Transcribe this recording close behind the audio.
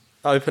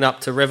open up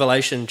to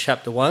Revelation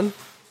chapter 1.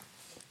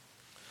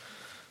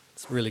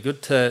 It's really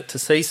good to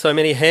see so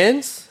many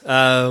hands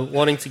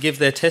wanting to give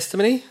their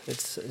testimony.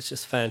 It's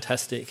just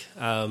fantastic.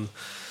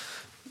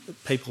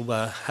 People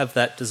have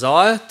that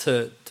desire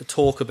to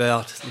talk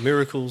about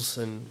miracles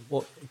and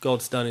what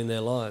God's done in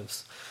their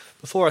lives.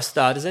 Before I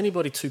start, is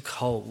anybody too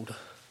cold?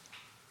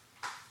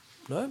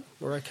 No?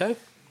 We're okay?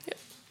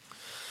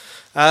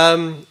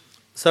 Yeah.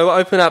 So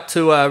open up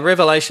to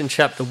Revelation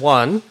chapter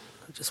 1.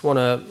 I just want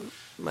to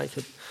make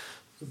a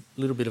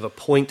little bit of a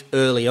point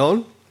early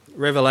on.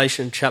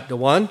 Revelation chapter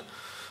 1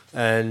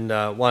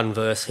 and one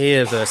verse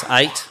here, verse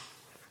 8.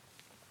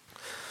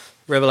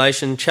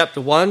 Revelation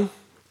chapter 1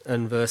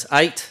 and verse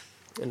 8.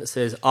 And it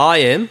says, I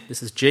am,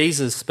 this is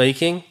Jesus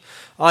speaking,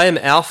 I am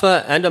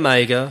Alpha and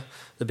Omega,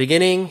 the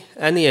beginning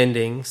and the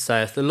ending,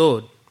 saith the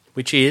Lord,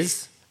 which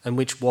is, and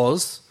which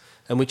was,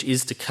 and which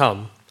is to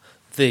come,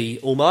 the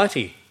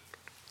Almighty.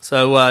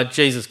 So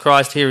Jesus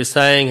Christ here is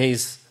saying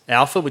he's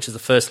Alpha, which is the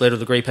first letter of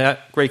the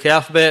Greek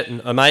alphabet,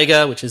 and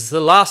Omega, which is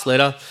the last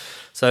letter,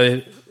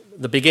 so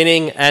the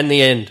beginning and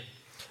the end.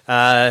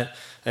 And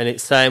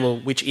it's saying, well,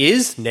 which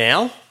is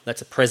now,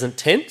 that's a present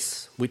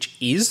tense, which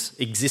is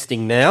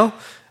existing now,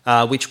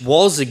 which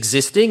was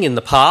existing in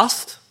the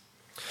past,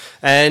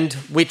 and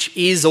which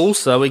is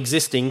also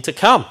existing to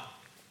come.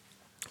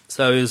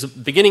 So he's the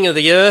beginning of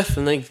the earth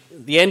and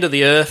the end of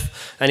the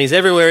earth, and he's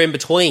everywhere in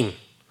between.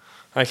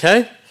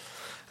 Okay?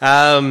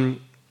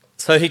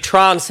 So he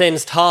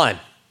transcends time.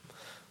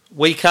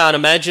 We can't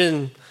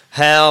imagine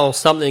how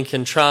something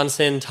can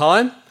transcend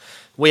time.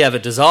 We have a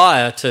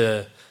desire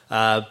to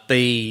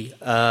be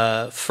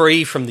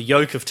free from the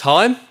yoke of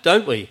time,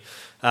 don't we?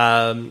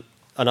 And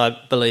I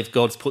believe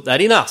God's put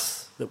that in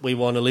us, that we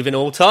want to live in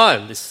all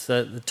time.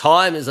 The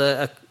time is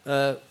a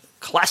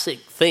classic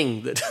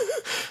thing that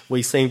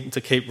we seem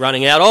to keep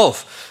running out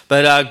of.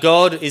 But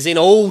God is in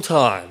all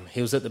time.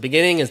 He was at the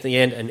beginning, at the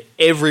end, and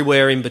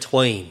everywhere in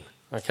between,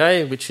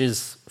 okay, which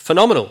is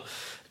phenomenal.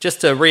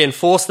 Just to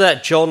reinforce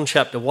that, John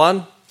chapter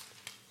 1.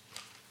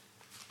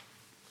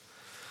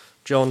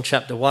 John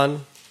chapter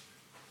 1.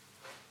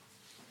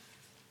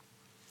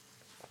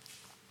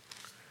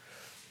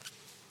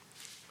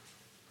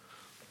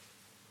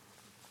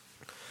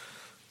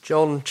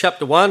 John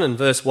chapter 1 and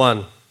verse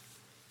 1.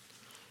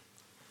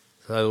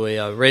 So we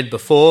read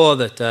before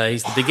that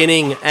he's the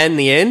beginning and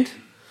the end.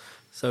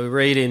 So we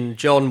read in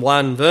John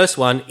 1 verse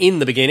 1, in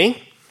the beginning,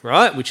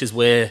 right, which is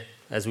where,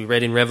 as we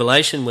read in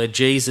Revelation, where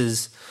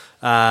Jesus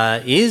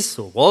is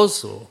or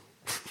was or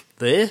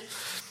there.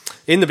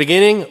 In the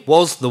beginning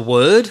was the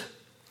Word,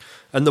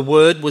 and the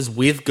Word was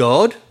with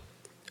God,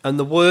 and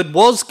the Word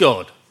was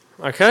God.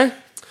 Okay?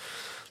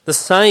 The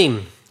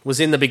same was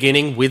in the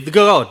beginning with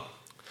God.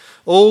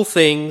 All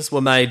things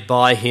were made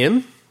by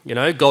him. You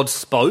know, God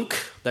spoke,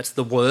 that's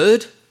the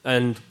Word,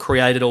 and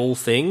created all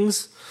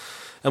things.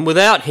 And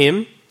without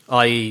him,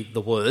 i.e.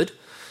 the Word,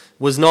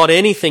 was not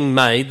anything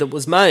made that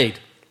was made.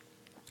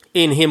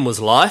 In him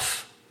was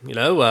life. You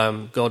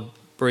know, God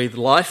breathed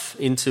life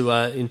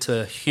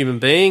into human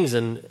beings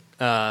and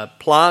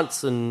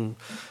plants and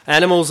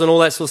animals and all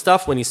that sort of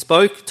stuff when he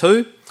spoke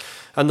too.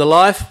 And the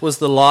life was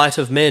the light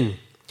of men.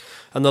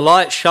 And the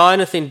light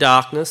shineth in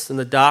darkness, and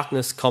the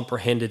darkness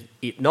comprehended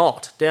it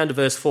not. Down to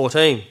verse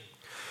 14.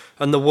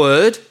 And the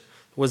Word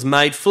was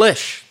made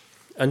flesh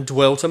and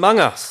dwelt among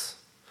us.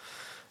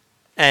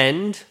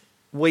 And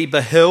we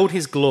beheld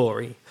his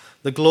glory,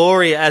 the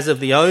glory as of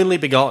the only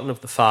begotten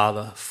of the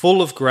Father,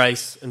 full of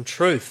grace and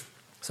truth.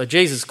 So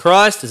Jesus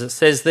Christ, as it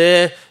says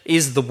there,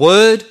 is the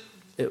Word.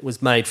 It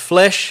was made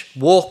flesh,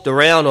 walked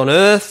around on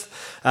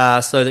earth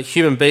so that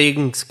human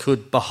beings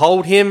could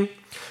behold him.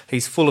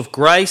 He's full of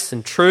grace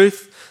and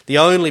truth, the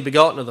only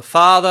begotten of the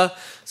Father.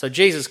 So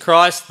Jesus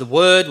Christ, the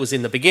Word, was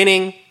in the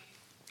beginning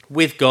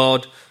with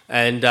God,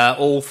 and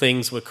all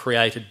things were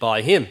created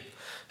by him.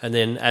 And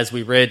then, as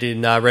we read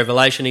in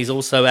Revelation, he's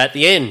also at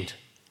the end.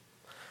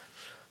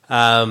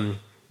 Now,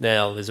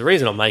 there's a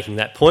reason I'm making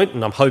that point,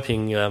 and I'm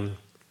hoping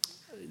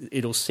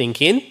it'll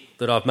sink in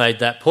that I've made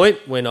that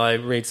point when I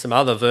read some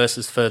other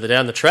verses further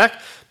down the track.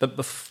 But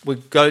we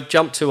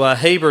jump to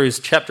Hebrews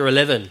chapter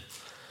 11.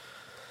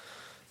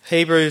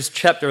 Hebrews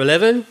chapter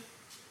 11.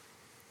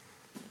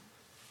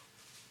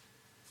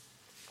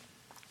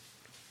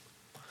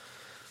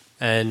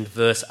 And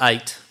verse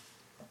 8.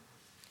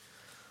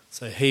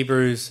 So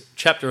Hebrews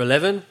chapter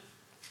 11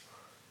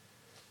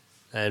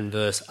 and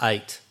verse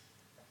 8.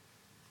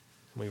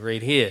 We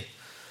read here,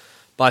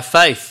 by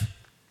faith,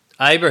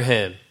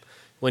 Abraham,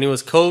 when he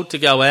was called to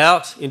go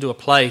out into a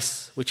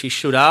place which he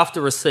should after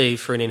receive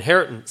for an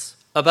inheritance,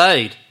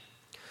 obeyed.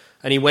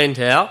 And he went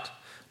out,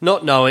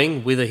 not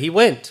knowing whither he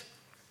went.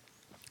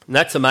 And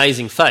that's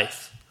amazing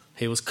faith.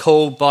 He was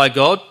called by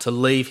God to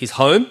leave his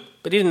home,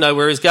 but he didn't know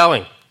where he was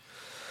going.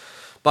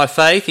 By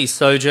faith he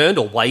sojourned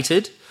or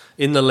waited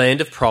in the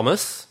land of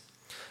promise,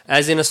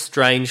 as in a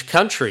strange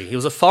country. He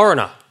was a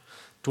foreigner,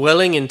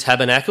 dwelling in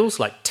tabernacles,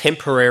 like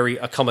temporary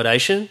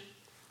accommodation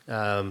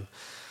that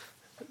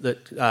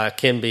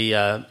can be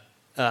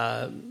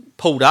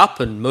pulled up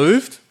and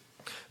moved,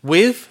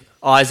 with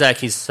Isaac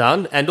his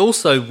son, and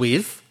also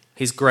with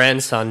his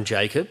grandson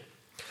Jacob,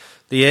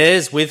 the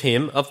heirs with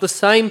him of the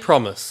same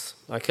promise.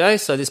 Okay,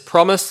 so this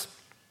promise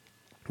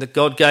that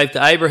God gave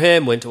to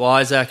Abraham went to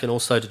Isaac and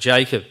also to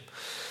Jacob.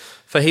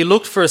 For he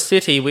looked for a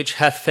city which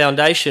hath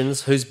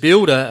foundations, whose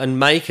builder and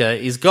maker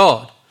is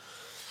God.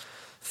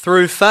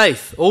 Through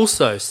faith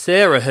also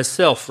Sarah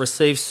herself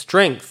received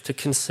strength to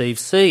conceive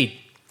seed,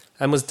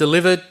 and was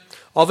delivered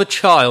of a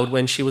child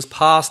when she was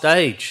past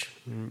age.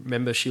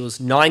 Remember, she was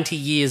 90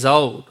 years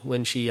old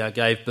when she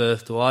gave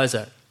birth to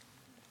Isaac,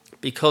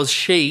 because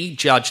she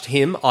judged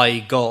him,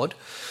 i.e. God,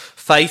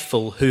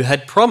 faithful,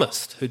 who'd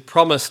promised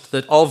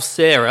that of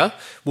Sarah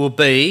will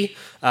be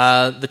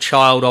the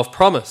child of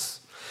promise.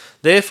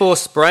 Therefore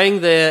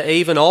sprang there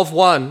even of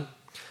one,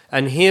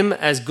 and him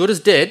as good as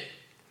dead.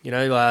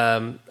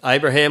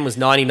 Abraham was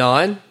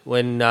 99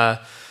 when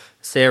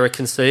Sarah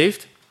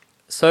conceived.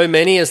 So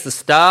many as the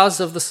stars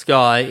of the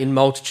sky in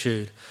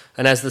multitude,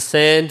 and as the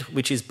sand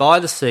which is by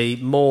the sea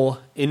by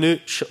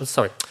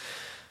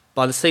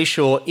the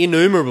seashore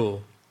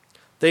innumerable.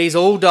 These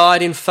all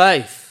died in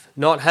faith,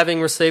 not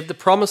having received the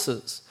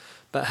promises,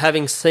 but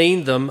having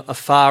seen them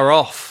afar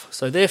off.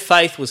 So their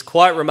faith was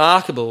quite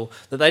remarkable,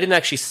 that they didn't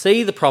actually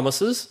see the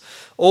promises.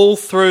 All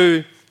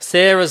through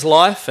Sarah's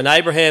life and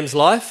Abraham's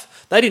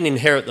life, they didn't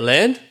inherit the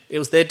land. It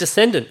was their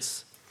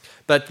descendants.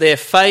 But their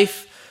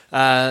faith,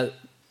 the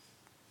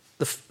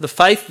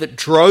faith that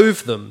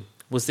drove them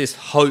was this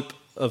hope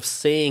of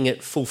seeing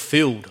it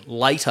fulfilled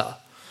later.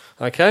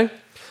 Okay?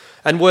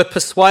 And were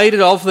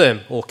persuaded of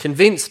them, or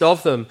convinced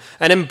of them,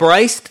 and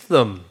embraced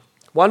them.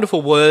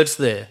 Wonderful words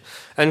there.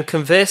 And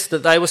confessed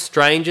that they were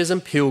strangers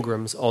and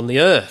pilgrims on the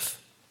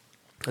earth.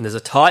 And there's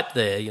a type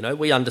there,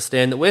 we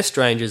understand that we're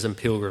strangers and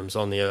pilgrims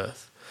on the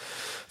earth.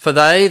 For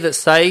they that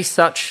say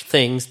such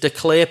things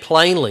declare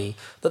plainly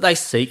that they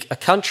seek a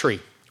country,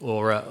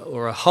 or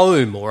a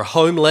home, or a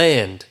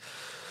homeland.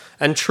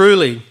 And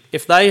truly,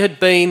 if they had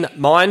been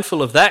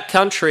mindful of that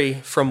country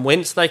from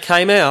whence they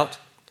came out,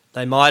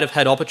 they might have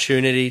had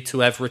opportunity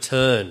to have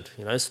returned.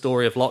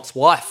 Story of Lot's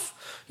wife.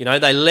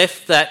 They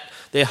left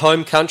their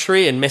home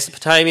country in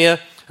Mesopotamia,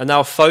 and they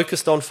were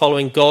focused on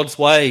following God's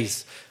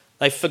ways.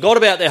 They forgot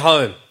about their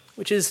home,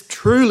 which is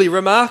truly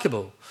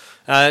remarkable.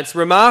 It's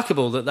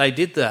remarkable that they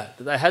did that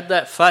they had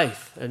that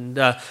faith.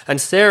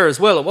 And Sarah as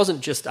well. It wasn't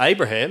just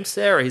Abraham.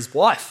 Sarah, his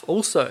wife,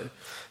 also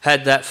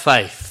had that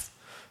faith.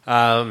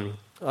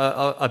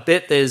 I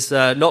bet there's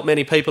not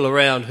many people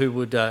around who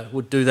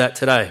would do that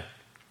today.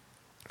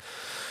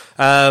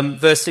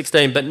 Verse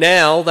 16, but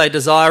now they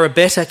desire a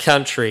better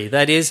country,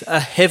 that is, a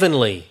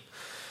heavenly.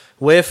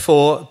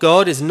 Wherefore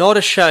God is not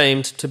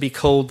ashamed to be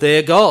called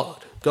their God.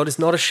 God is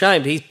not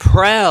ashamed. He's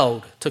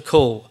proud to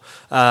call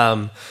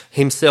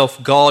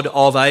himself God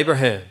of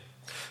Abraham.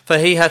 For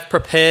he hath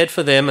prepared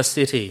for them a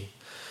city.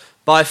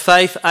 By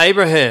faith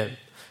Abraham,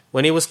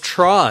 when he was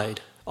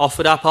tried,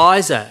 offered up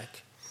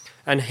Isaac.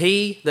 And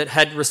he that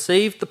had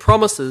received the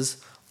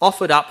promises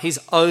offered up his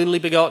only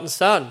begotten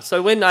son.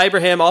 So when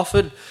Abraham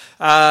offered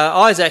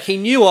Isaac, he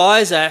knew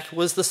Isaac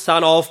was the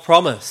son of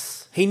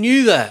promise. He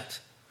knew that.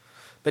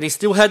 But he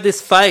still had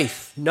this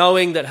faith,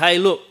 knowing that, hey,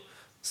 look,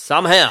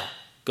 somehow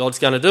God's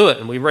going to do it.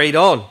 And we read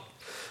on.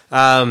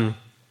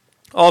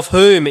 Of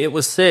whom it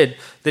was said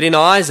that in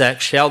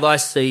Isaac shall thy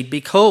seed be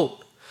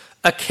called,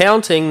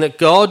 accounting that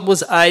God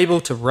was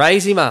able to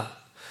raise him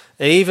up,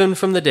 even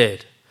from the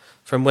dead,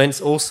 from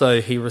whence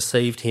also he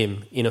received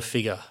him in a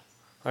figure.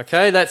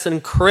 Okay, that's an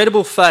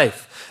incredible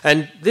faith.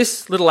 And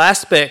this little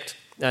aspect,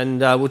 and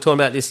we were talking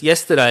about this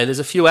yesterday, there's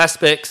a few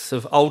aspects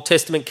of Old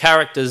Testament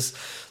characters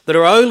that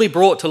are only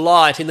brought to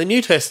light in the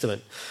New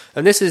Testament.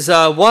 And this is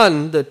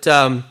one that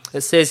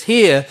it says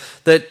here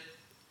that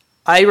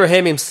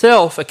Abraham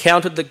himself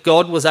accounted that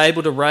God was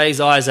able to raise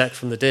Isaac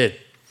from the dead.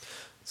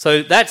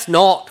 So that's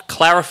not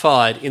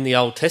clarified in the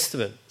Old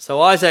Testament.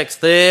 So Isaac's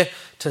there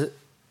to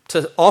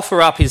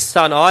offer up his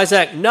son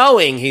Isaac,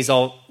 knowing he's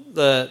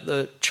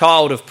the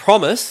child of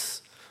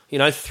promise.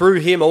 Through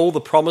him all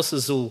the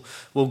promises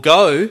will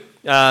go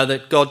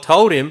that God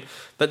told him.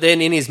 But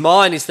then in his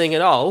mind he's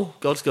thinking, oh,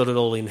 God's got it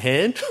all in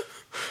hand.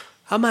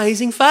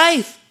 Amazing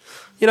faith.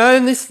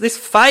 And this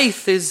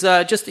faith is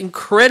just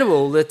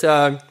incredible.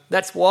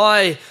 That's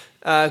why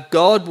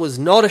God was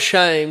not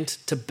ashamed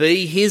to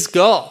be his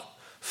God.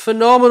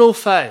 Phenomenal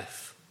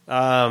faith.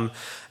 And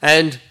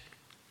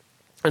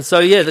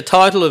so, the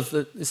title of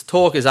this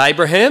talk is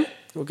Abraham.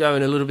 We'll go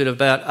in a little bit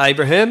about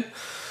Abraham.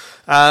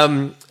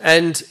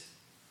 And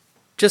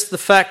just the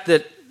fact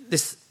that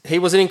he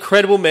was an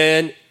incredible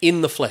man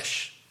in the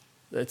flesh.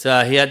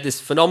 That he had this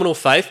phenomenal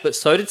faith, but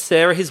so did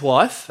Sarah, his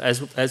wife.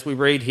 As we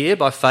read here,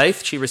 by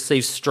faith she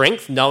received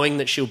strength, knowing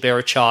that she'll bear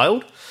a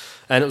child,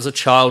 and it was a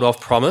child of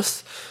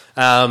promise.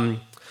 And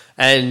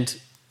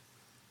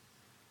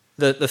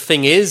the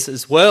thing is,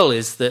 as well,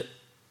 is that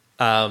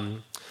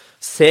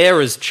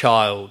Sarah's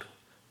child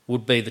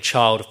would be the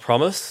child of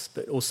promise.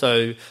 But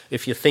also,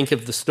 if you think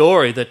of the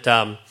story,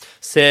 that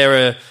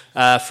Sarah,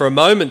 for a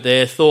moment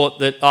there, thought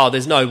that,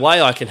 there's no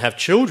way I can have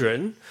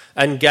children,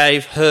 and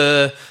gave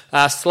her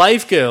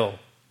slave girl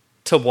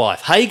to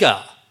wife,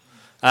 Hagar.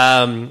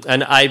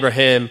 And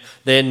Abraham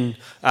then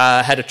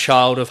had a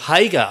child of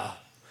Hagar,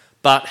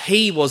 but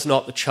he was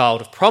not the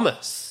child of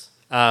promise.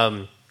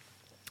 And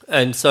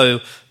so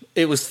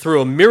it was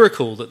through a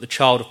miracle that the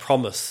child of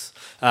promise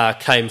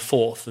came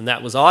forth, and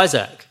that was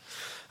Isaac.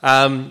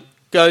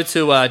 Go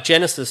to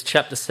Genesis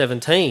chapter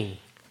 17.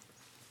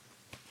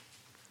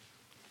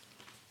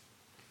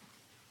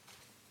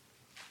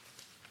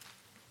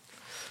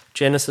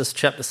 Genesis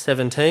chapter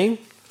 17.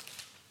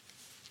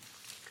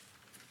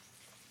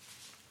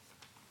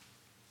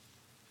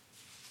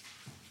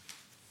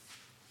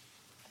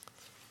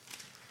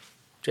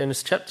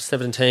 Genesis chapter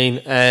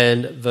 17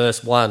 and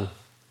verse 1.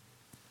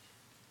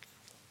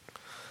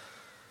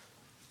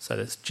 So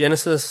that's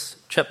Genesis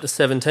chapter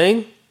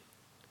 17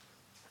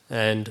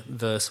 and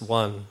verse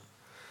 1.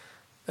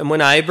 And when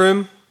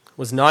Abram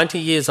was 90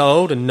 years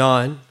old and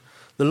 9,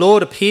 the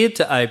Lord appeared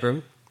to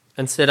Abram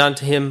and said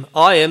unto him,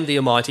 I am the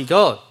Almighty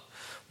God.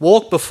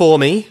 Walk before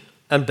me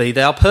and be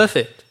thou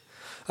perfect,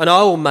 and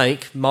I will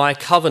make my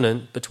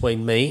covenant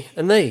between me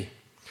and thee,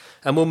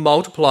 and will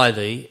multiply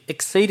thee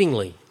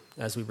exceedingly.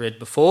 As we read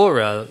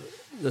before,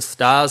 the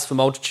stars for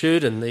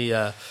multitude and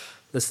the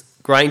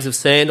grains of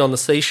sand on the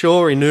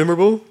seashore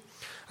innumerable.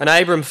 And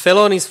Abram fell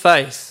on his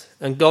face,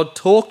 and God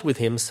talked with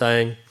him,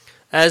 saying,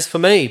 As for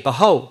me,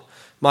 behold,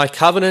 my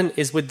covenant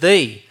is with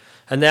thee,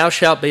 and thou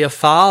shalt be a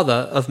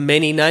father of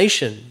many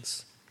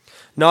nations.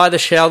 Neither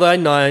shall thy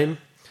name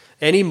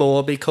any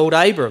more be called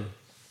Abram,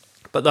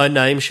 but thy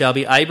name shall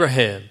be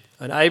Abraham.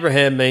 And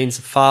Abraham means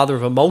father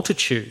of a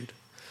multitude.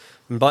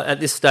 And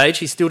at this stage,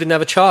 he still didn't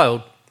have a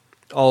child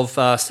of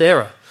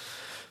Sarah.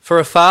 For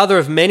a father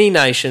of many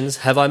nations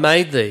have I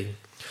made thee,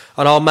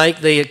 and I'll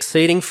make thee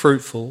exceeding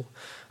fruitful,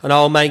 and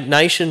I'll make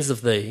nations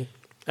of thee,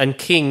 and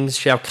kings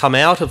shall come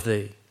out of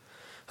thee.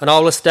 And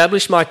I'll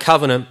establish my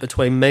covenant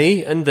between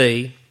me and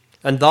thee,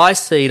 and thy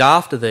seed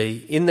after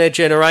thee in their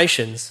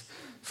generations,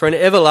 for an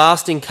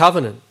everlasting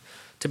covenant,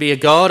 to be a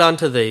God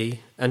unto thee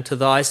and to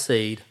thy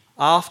seed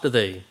after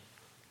thee.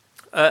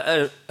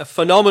 A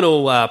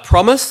phenomenal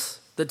promise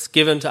that's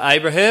given to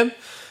Abraham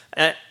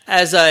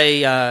as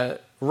a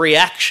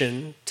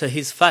reaction to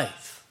his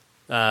faith,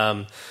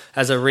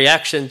 as a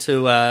reaction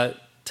to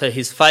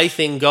his faith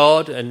in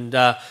God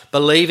and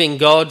believing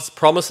God's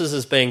promises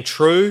as being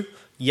true.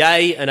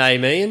 Yea and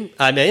amen.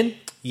 Amen.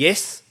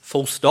 Yes,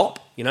 full stop.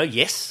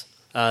 Yes.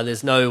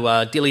 There's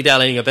no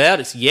dilly-dallying about.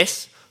 It's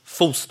yes,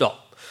 full stop.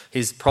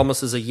 His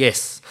promises are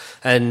yes.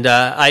 And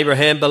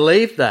Abraham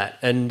believed that.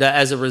 And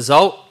as a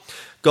result,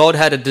 God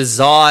had a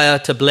desire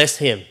to bless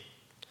him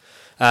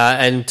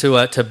and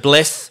to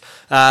bless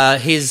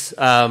his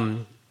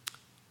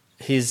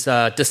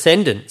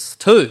descendants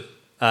too.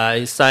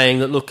 He's saying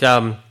that, look,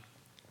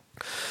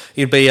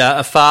 you'd be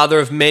a father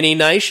of many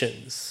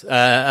nations.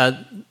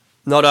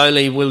 Not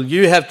only will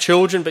you have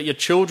children, but your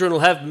children will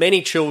have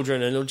many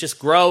children, and it'll just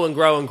grow and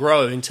grow and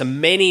grow into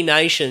many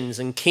nations,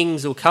 and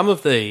kings will come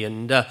of thee.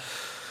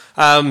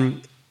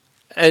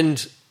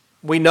 And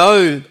we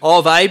know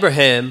of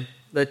Abraham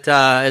that,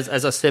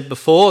 as I said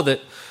before, that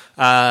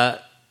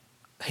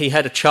he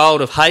had a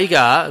child of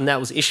Hagar, and that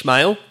was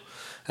Ishmael.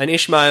 And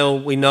Ishmael,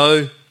 we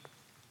know,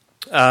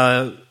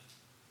 was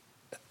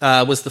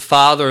the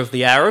father of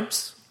the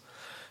Arabs.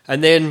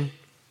 And then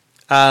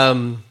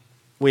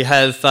we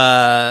have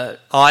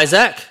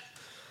Isaac,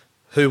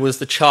 who was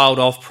the child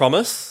of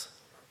promise,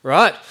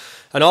 right?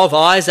 And of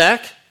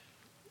Isaac,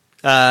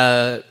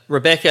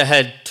 Rebekah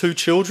had 2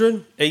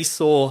 children,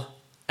 Esau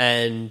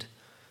and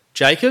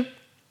Jacob.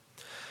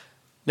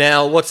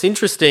 Now, what's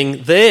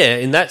interesting there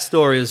in that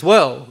story as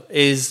well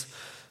is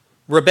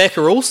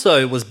Rebekah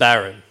also was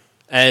barren,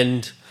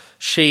 and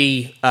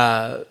she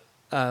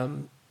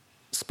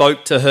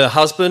spoke to her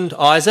husband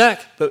Isaac,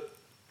 but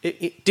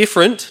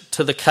different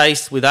to the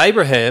case with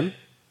Abraham,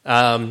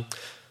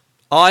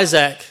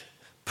 Isaac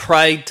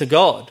prayed to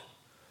God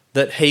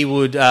that he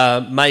would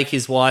make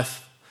his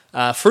wife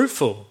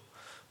fruitful,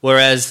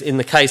 whereas in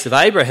the case of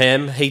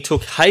Abraham, he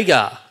took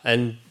Hagar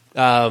and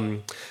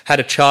had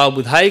a child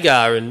with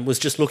Hagar and was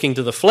just looking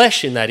to the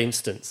flesh in that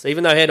instance.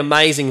 Even though he had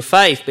amazing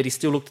faith, but he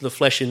still looked to the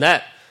flesh in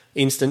that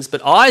instance.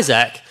 But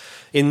Isaac,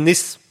 in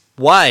this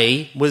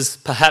way, was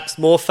perhaps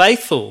more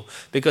faithful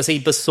because he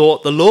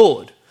besought the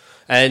Lord.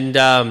 And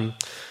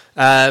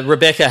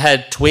Rebekah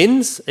had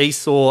twins,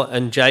 Esau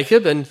and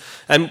Jacob. And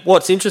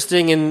what's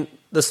interesting in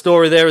the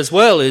story there as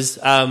well is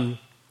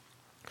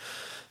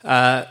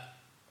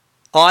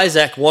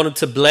Isaac wanted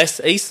to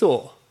bless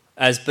Esau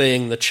as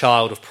being the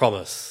child of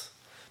promise.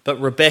 But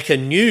Rebekah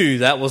knew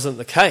that wasn't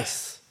the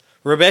case.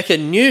 Rebekah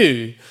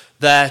knew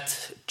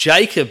that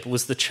Jacob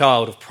was the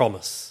child of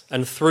promise.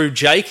 And through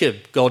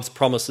Jacob, God's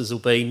promises will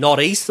be,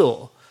 not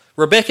Esau.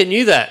 Rebekah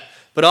knew that,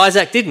 but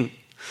Isaac didn't.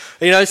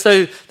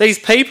 So these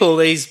people,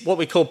 these what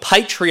we call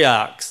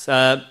patriarchs,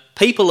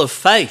 people of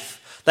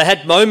faith, they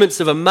had moments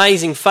of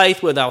amazing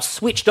faith where they were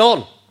switched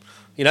on,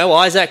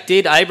 Isaac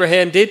did,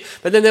 Abraham did.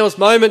 But then there was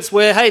moments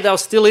where, hey, they were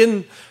still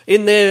in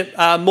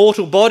their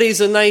mortal bodies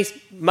and they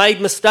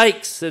made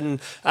mistakes and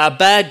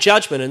bad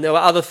judgment. And there were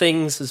other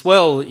things as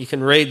well that you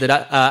can read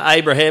that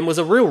Abraham was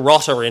a real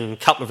rotter in a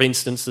couple of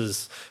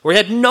instances where he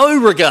had no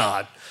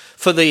regard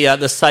for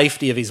the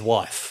safety of his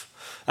wife.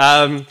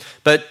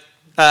 But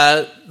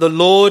the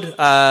Lord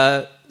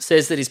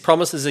says that his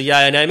promises are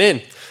yea and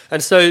amen.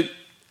 And so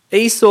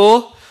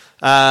Esau,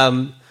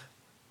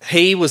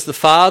 he was the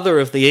father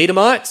of the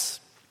Edomites.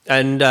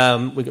 And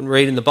we can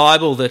read in the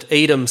Bible that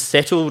Edom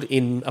settled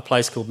in a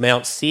place called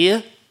Mount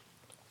Seir.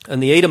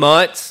 And the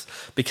Edomites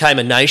became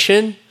a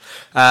nation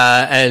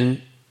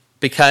and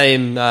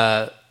became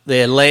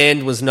their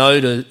land was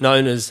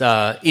known as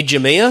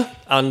Idumea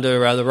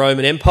under the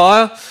Roman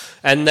Empire.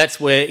 And that's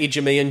where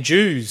Idumean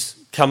Jews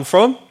come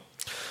from.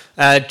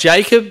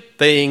 Jacob,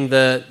 being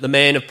the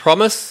man of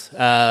promise,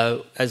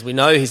 as we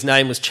know, his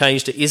name was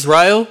changed to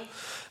Israel.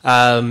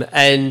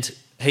 And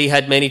he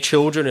had many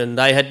children, and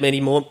they had many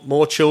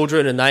more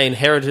children, and they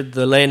inherited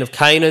the land of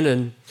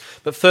Canaan.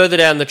 But further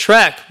down the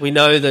track, we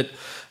know that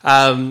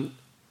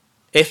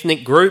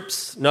ethnic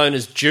groups known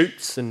as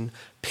Jutes and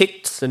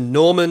Picts and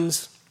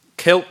Normans,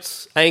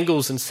 Celts,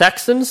 Angles and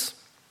Saxons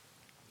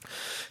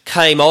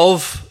came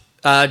of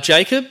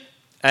Jacob.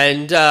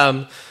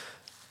 And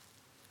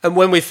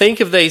when we think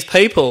of these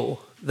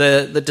people,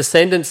 the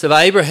descendants of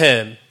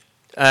Abraham,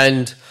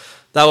 and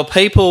they were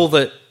people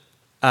that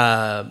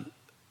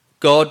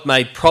God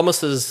made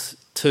promises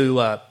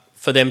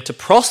for them to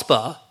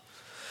prosper,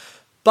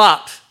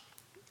 but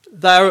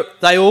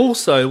they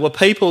also were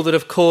people that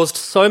have caused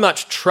so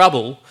much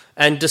trouble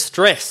and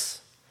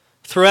distress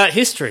throughout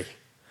history.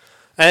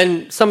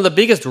 And some of the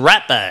biggest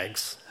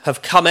ratbags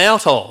have come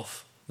out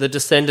of the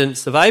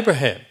descendants of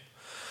Abraham.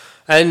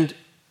 And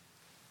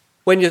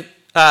when you,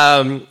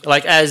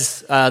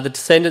 as the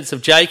descendants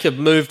of Jacob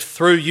moved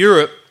through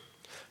Europe,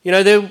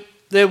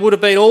 there would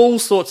have been all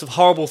sorts of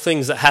horrible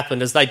things that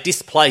happened as they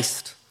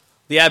displaced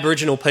the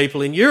Aboriginal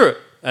people in Europe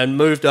and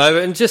moved over.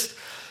 And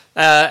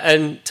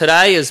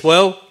today as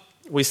well,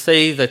 we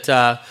see that,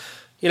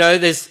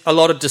 there's a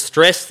lot of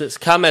distress that's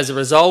come as a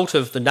result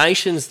of the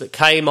nations that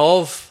came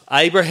of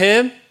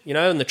Abraham,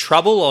 and the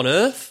trouble on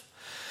earth.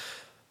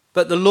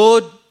 But the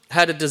Lord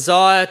had a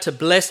desire to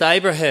bless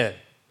Abraham,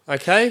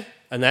 okay?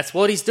 And that's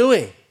what he's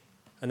doing.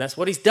 And that's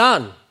what he's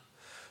done.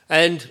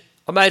 And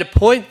I made a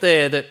point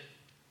there that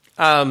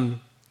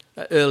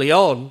early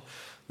on,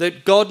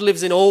 that God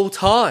lives in all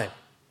time.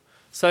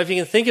 So if you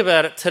can think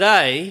about it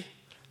today,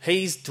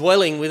 he's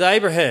dwelling with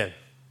Abraham,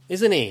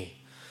 isn't he?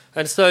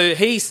 And so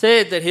he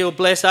said that he'll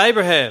bless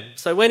Abraham.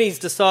 So when he's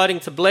deciding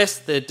to bless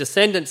the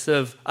descendants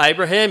of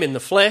Abraham in the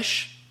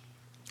flesh,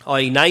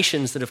 i.e.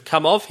 nations that have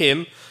come of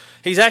him,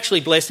 he's actually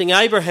blessing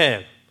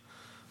Abraham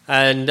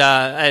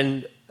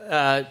and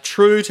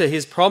true to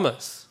his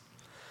promise.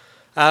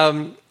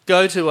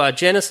 Go to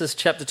Genesis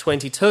chapter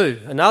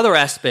 22, another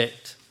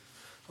aspect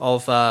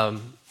of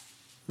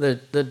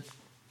the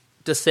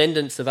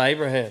descendants of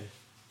Abraham.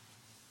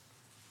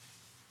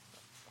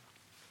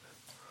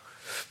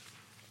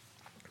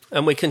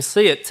 And we can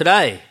see it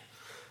today.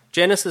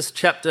 Genesis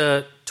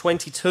chapter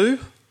 22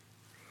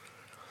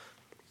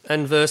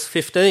 and verse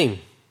 15.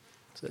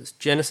 So it's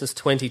Genesis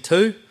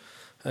 22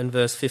 and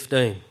verse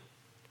 15.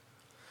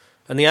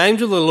 And the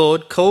angel of the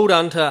Lord called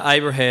unto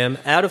Abraham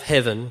out of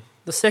heaven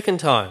the second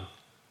time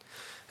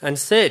and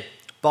said,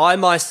 by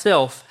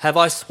myself have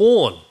I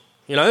sworn.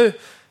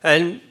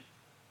 And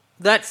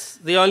that's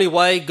the only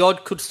way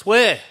God could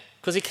swear,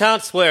 because he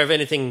can't swear of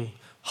anything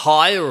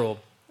higher or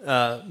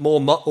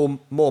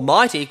more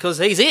mighty, because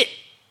he's it.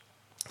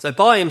 So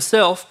by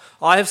himself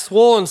I have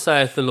sworn,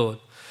 saith the Lord,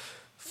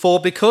 for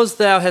because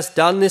thou hast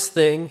done this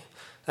thing,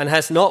 and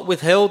hast not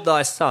withheld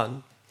thy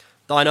son,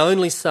 thine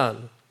only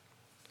son,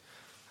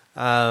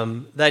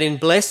 that in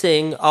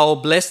blessing I will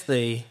bless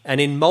thee,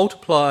 and in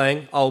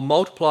multiplying I will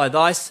multiply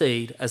thy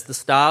seed as the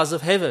stars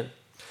of heaven,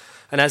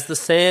 and as the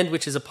sand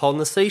which is upon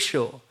the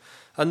seashore.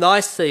 And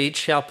thy seed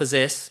shall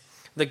possess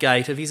the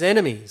gate of his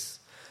enemies.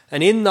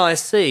 And in thy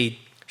seed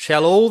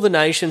shall all the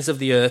nations of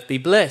the earth be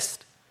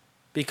blessed,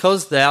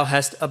 because thou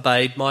hast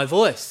obeyed my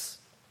voice.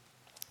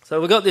 So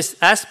we've got this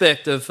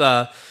aspect of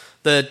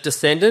the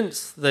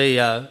descendants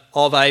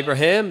of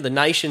Abraham, the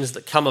nations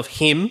that come of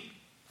him.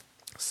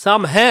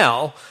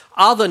 Somehow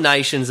other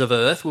nations of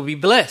earth will be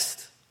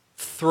blessed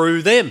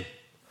through them.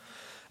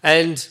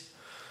 And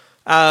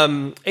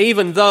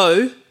even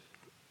though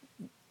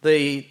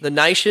the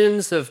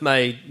nations have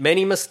made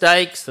many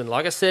mistakes and,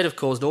 like I said, have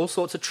caused all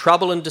sorts of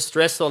trouble and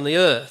distress on the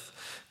earth,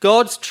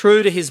 God's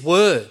true to his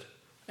word.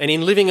 And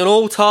in living in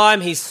all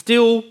time, he's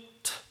still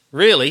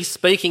really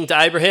speaking to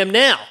Abraham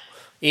now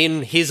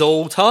in his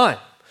all time.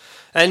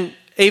 And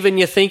even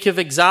you think of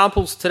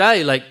examples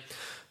today, like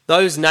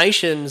those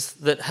nations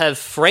that have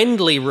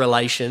friendly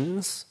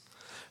relations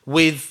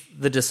with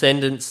the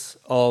descendants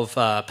of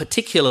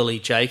particularly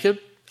Jacob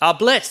are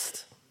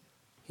blessed.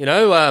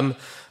 I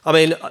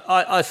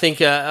think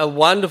a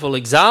wonderful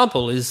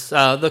example is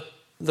the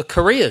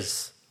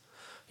Koreas.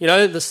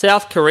 The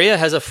South Korea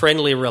has a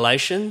friendly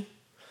relation,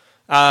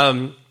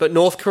 but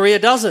North Korea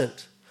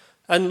doesn't.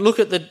 And look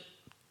at the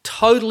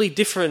totally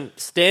different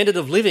standard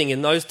of living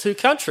in those two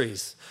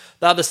countries.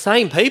 They're the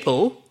same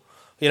people.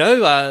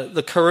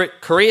 The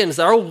Koreans,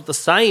 they're all the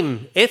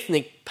same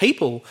ethnic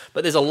people,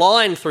 but there's a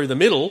line through the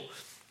middle,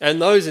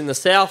 and those in the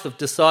south have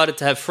decided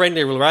to have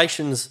friendly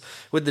relations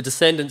with the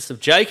descendants of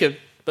Jacob,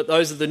 but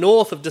those of the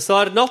north have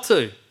decided not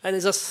to. And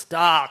there's a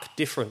stark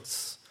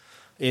difference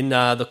in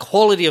the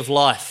quality of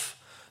life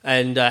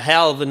and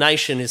how the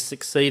nation is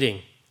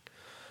succeeding.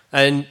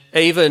 And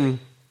even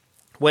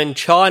when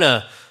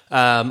China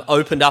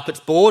opened up its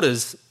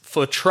borders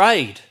for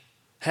trade,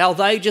 how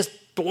they just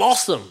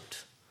blossomed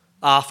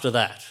after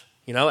that.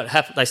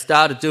 They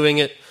started doing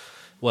it,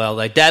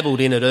 they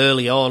dabbled in it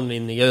early on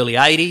in the early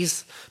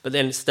 80s, but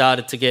then it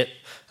started to get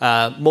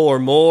more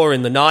and more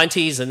in the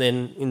 90s, and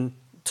then in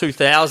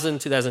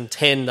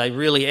 2010, they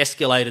really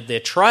escalated their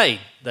trade.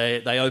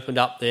 They opened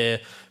up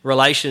their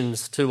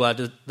relations to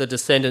the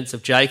descendants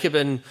of Jacob,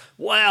 and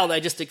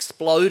they just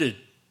exploded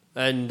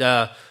and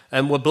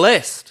were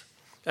blessed.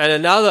 And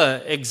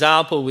another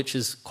example, which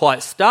is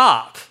quite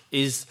stark,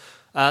 is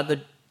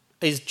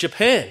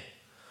Japan.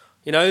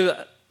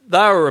 They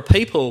are a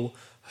people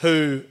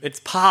who it's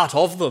part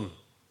of them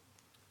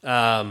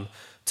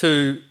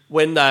to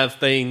when they've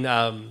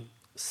been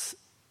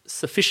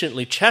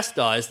sufficiently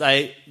chastised,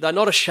 they're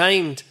not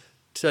ashamed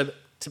to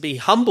be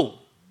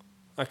humble.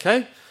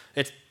 Okay,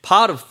 it's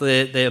part of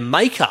their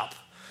makeup.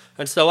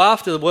 And so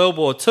after World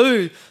War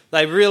II,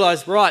 they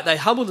realised, they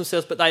humbled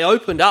themselves, but they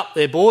opened up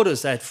their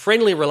borders. They had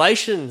friendly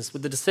relations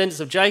with the descendants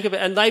of Jacob,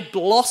 and they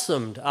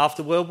blossomed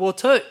after World War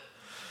II.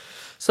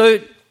 So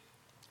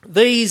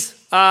these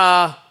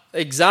are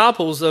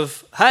examples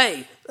of,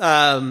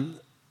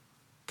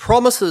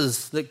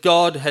 promises that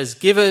God has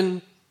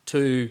given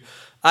to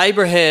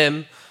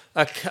Abraham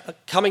are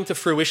coming to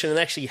fruition and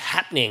actually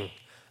happening,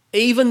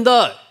 even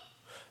though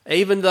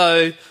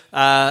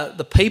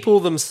the people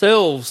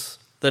themselves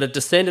that are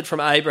descended from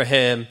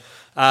Abraham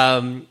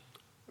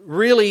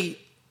really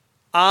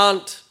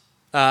aren't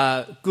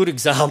good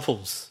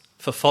examples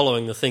for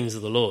following the things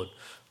of the Lord.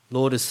 The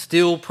Lord is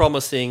still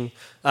promising,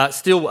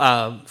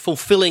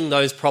 fulfilling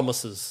those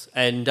promises.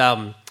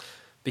 And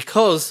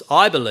because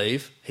I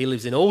believe he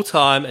lives in all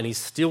time and he's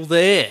still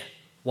there,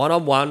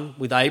 one-on-one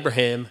with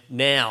Abraham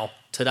now,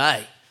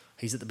 today.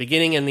 He's at the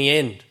beginning and the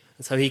end.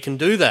 And so he can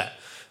do that.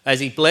 As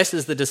he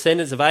blesses the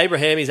descendants of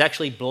Abraham, he's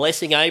actually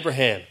blessing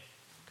Abraham.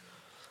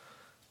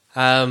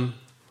 Another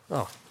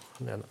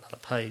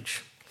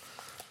page.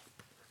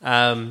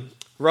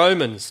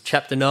 Romans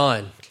chapter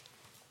 9.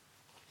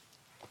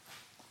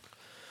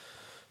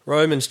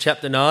 Romans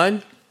chapter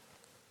 9.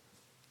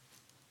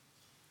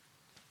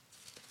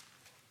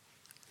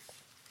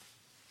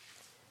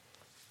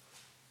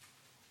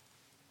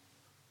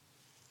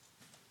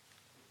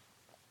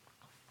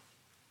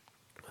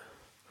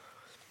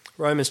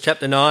 Romans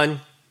chapter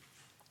 9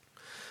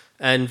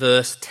 and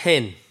verse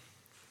 10.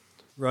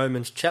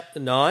 Romans chapter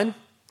 9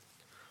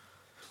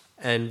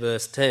 and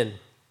verse 10.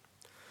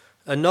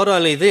 And not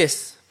only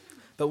this,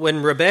 but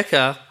when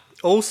Rebekah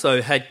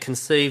also had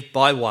conceived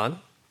by one,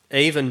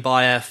 even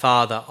by our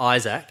father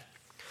Isaac,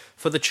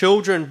 for the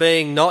children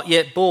being not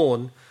yet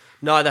born,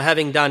 neither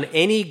having done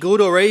any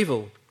good or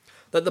evil,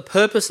 that the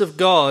purpose of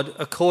God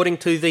according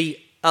to the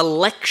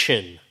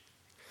election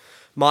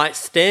might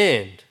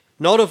stand,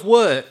 not of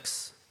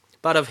works,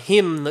 but of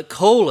him that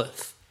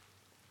calleth.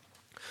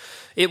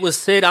 It was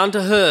said unto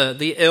her,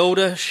 the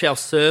elder shall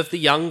serve the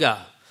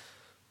younger.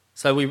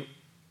 So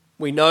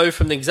we know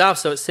from the example,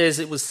 so it says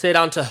it was said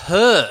unto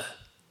her,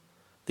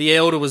 the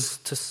elder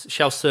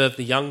shall serve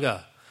the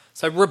younger.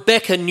 So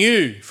Rebekah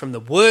knew from the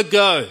word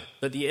go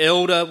that the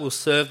elder will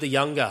serve the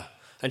younger.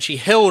 And she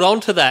held on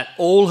to that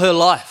all her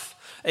life.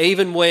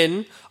 Even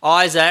when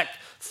Isaac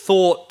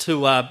thought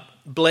to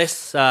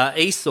bless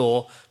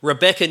Esau,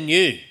 Rebekah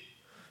knew.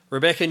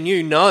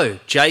 No,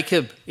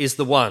 Jacob is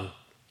the one,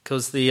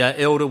 because the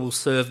elder will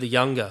serve the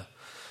younger.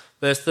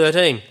 Verse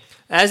 13,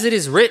 as it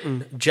is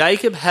written,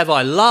 Jacob have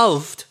I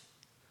loved,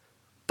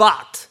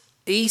 but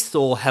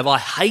Esau have I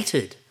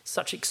hated.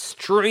 Such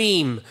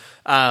extreme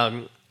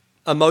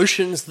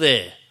emotions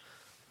there.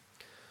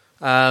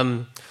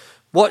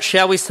 What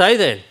shall we say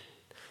then?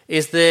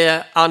 Is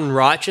there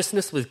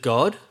unrighteousness with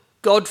God?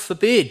 God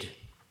forbid.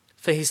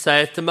 For he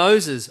saith to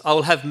Moses, I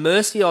will have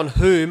mercy on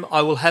whom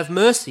I will have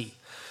mercy,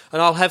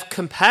 and I'll have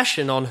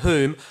compassion on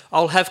whom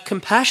I'll have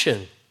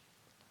compassion.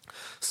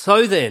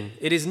 So then,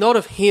 it is not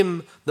of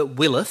him that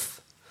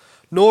willeth,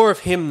 nor of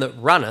him that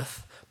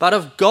runneth, but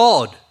of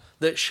God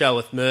that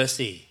showeth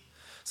mercy.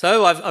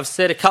 So I've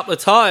said a couple of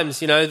times,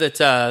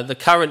 that the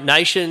current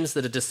nations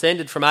that are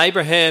descended from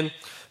Abraham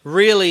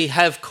really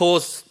have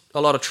caused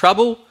a lot of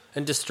trouble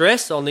and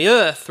distress on the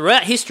earth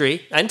throughout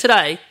history and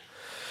today.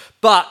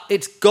 But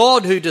it's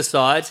God who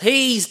decides.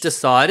 He's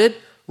decided,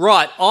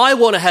 right, I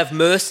want to have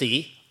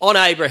mercy on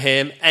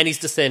Abraham and his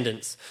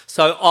descendants.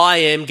 So I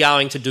am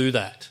going to do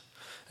that.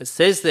 It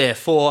says there,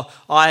 for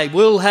I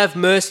will have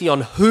mercy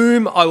on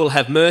whom I will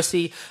have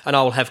mercy, and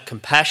I will have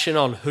compassion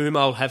on whom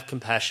I will have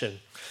compassion.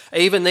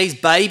 Even these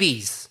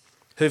babies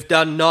who've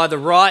done neither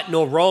right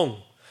nor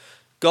wrong,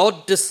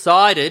 God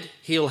decided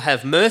he'll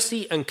have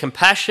mercy and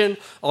compassion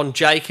on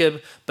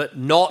Jacob, but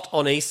not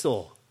on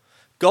Esau.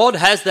 God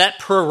has that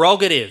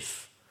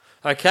prerogative,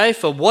 okay,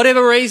 for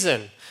whatever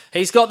reason.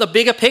 He's got the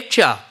bigger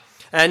picture,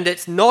 and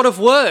it's not of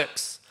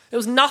works. It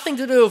was nothing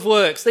to do with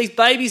works. These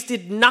babies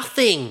did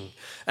nothing,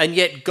 and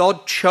yet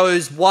God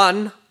chose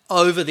one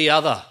over the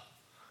other.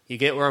 You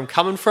get where I'm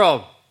coming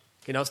from?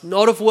 You know, it's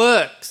not of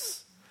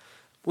works.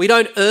 We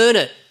don't earn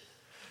it.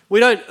 We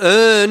don't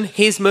earn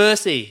his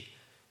mercy.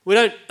 We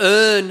don't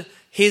earn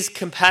his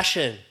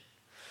compassion.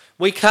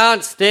 We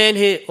can't stand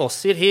here or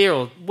sit here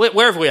or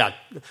wherever we are.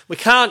 We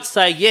can't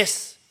say,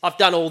 yes, I've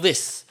done all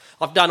this.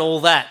 I've done all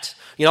that.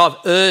 You know, I've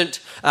earned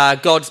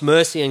God's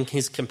mercy and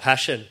his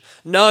compassion.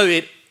 No,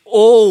 it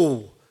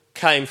all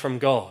came from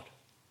God.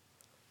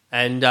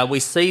 And we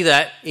see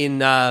that in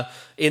the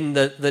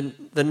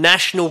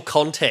national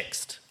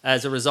context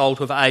as a result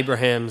of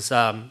Abraham's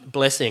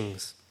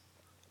blessings.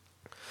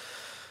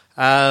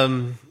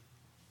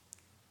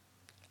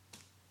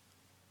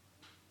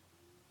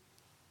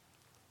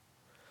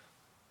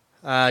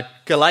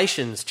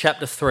 Galatians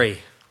chapter 3.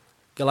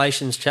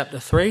 Galatians chapter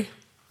 3.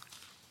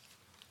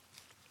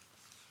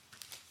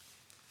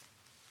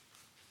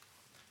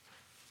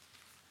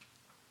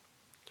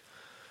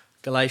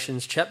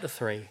 Galatians chapter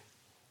 3.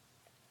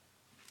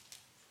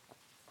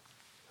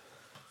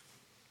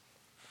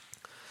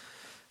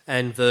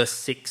 And verse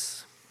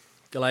 6.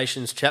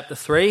 Galatians chapter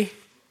 3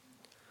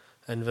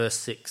 and verse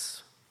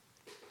 6.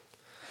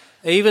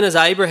 Even as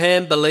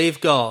Abraham believed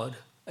God,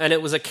 and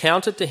it was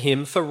accounted to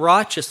him for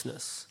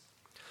righteousness.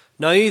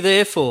 Know ye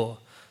therefore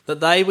that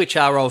they which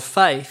are of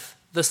faith,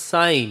 the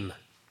same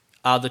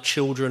are the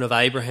children of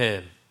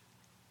Abraham.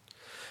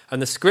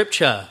 And the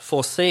scripture,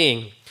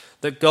 foreseeing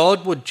that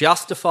God would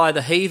justify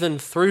the heathen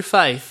through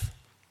faith,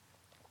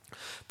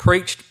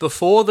 preached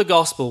before the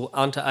gospel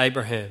unto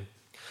Abraham,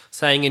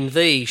 saying, in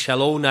thee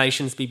shall all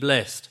nations be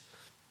blessed.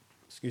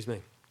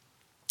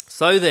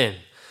 So then,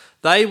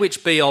 they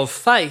which be of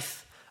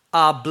faith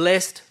are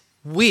blessed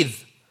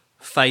with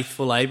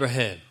faithful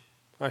Abraham.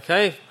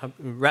 Okay,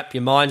 wrap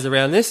your minds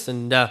around this,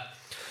 and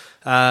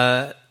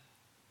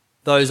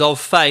those of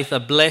faith are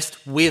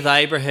blessed with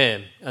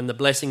Abraham and the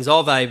blessings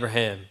of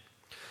Abraham.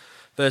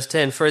 Verse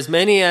 10, for as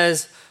many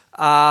as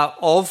are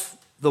of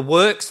the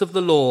works of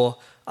the law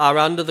are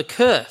under the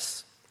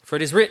curse, for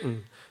it is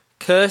written,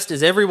 cursed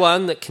is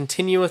everyone that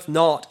continueth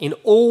not in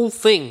all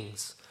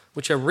things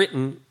which are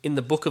written in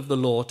the book of the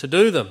law to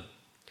do them.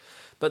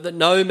 But that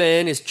no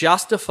man is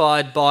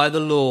justified by the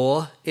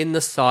law in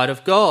the sight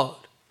of God.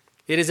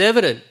 It is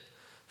evident,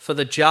 for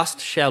the just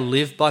shall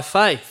live by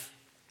faith.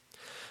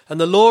 And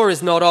the law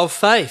is not of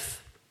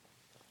faith,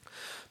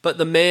 but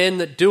the man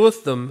that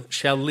doeth them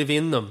shall live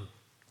in them.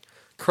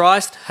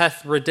 Christ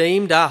hath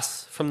redeemed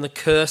us from the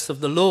curse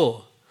of the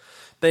law,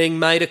 being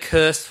made a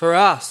curse for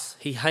us.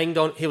 He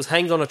was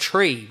hanged on a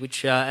tree,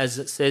 which, as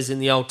it says in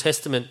the Old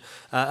Testament,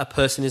 a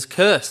person is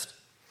cursed.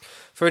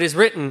 For it is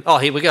written, oh,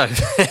 here we go.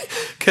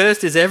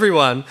 Cursed is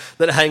everyone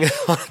that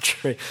hangeth on a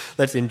tree.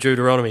 That's in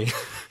Deuteronomy.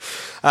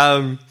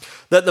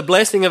 That the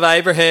blessing of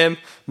Abraham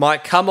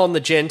might come on the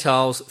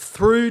Gentiles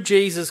through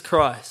Jesus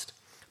Christ,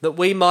 that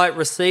we might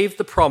receive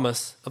the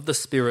promise of the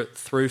Spirit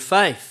through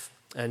faith.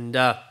 And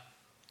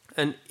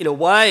in a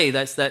way,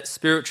 that's that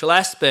spiritual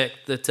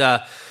aspect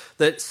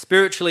that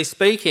spiritually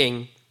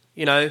speaking,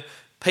 you know,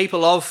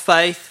 people of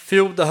faith,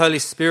 filled with the Holy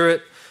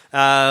Spirit,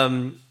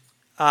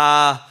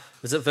 are,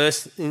 as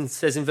it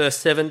says in verse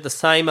 7, the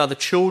same are the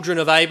children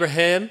of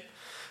Abraham.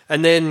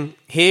 And then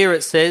here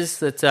it says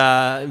that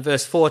in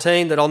verse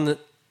 14 that on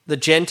the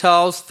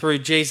Gentiles through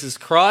Jesus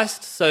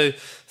Christ. So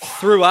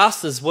through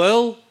us as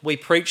well, we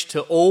preach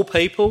to all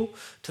people,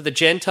 to the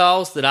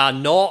Gentiles that are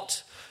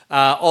not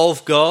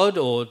of God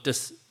or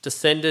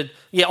descended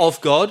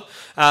of God.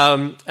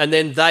 And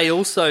then they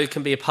also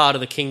can be a part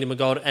of the kingdom of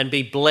God and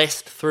be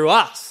blessed through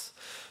us.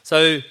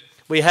 So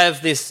we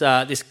have this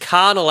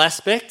carnal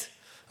aspect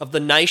of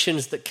the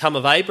nations that come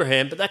of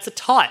Abraham, but that's a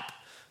type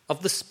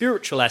of the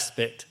spiritual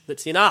aspect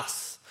that's in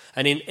us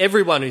and in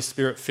everyone who's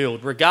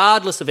spirit-filled,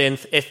 regardless of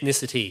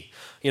ethnicity.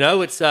 You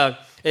know,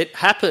 it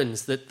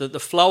happens that the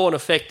flow-on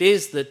effect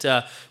is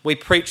that we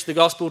preach the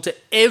gospel to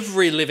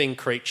every living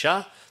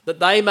creature, that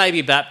they may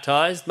be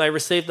baptised, may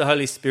receive the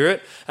Holy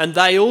Spirit, and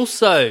they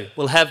also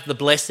will have the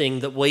blessing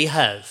that we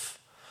have.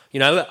 You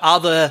know,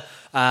 other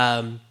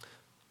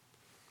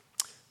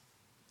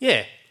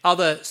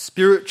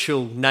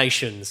spiritual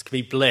nations can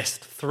be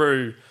blessed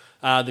through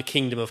the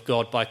kingdom of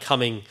God by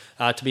coming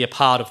to be a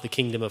part of the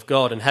kingdom of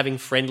God and having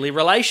friendly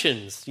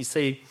relations. You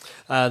see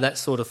that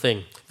sort of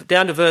thing.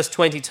 Down to verse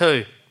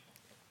 22.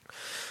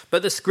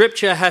 But the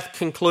scripture hath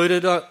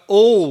concluded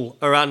all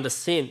are under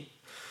sin,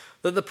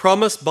 that the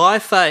promise by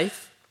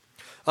faith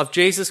of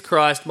Jesus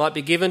Christ might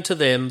be given to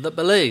them that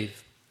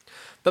believe.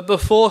 But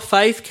before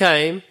faith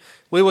came,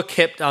 we were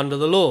kept under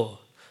the law,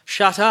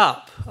 shut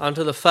up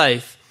unto the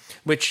faith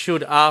which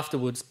should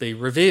afterwards be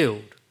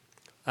revealed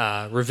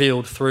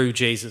through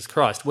Jesus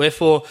Christ.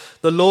 Wherefore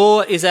the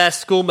law is our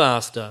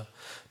schoolmaster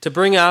to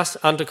bring us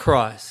unto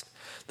Christ,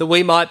 that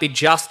we might be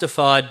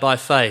justified by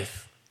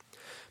faith.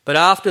 But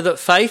after that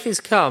faith is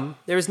come,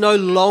 we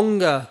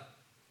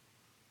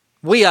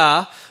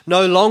are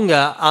no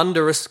longer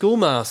under a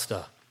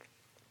schoolmaster,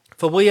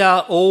 for we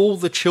are all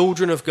the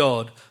children of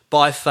God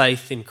by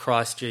faith in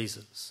Christ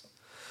Jesus.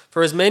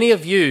 For as many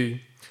of you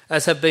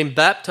as have been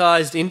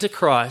baptized into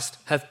Christ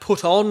have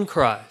put on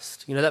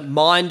Christ. You know, that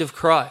mind of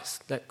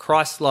Christ, that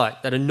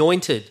Christ-like, that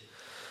anointed.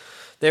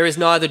 There is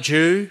neither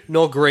Jew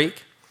nor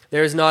Greek,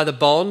 there is neither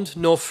bond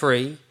nor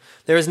free,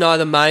 there is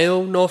neither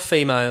male nor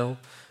female,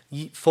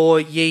 for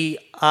ye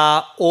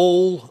are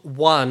all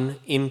one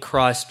in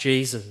Christ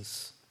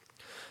Jesus.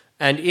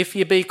 And if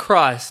ye be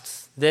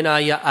Christ's, then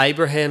are ye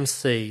Abraham's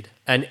seed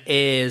and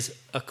heirs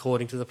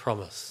according to the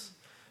promise.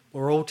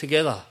 We're all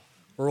together.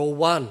 We're all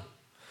one.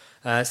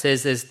 It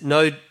says there's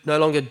no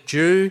longer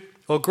Jew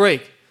or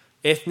Greek.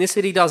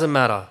 Ethnicity doesn't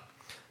matter.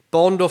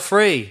 Bond or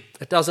free.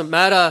 It doesn't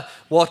matter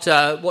what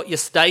your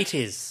state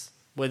is,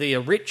 whether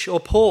you're rich or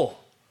poor.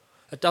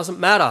 It doesn't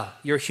matter.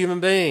 You're a human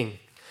being.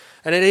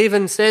 And it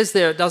even says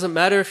there, it doesn't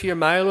matter if you're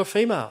male or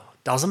female.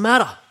 It doesn't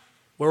matter.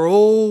 We're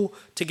all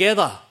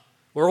together.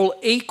 We're all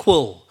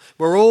equal.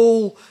 We're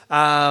all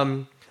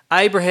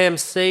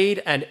Abraham's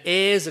seed and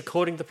heirs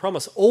according to the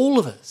promise. All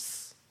of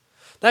us.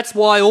 That's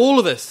why all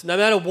of us, no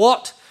matter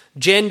what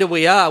gender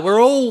we are,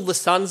 we're all the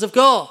sons of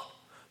God.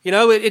 You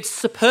know, it's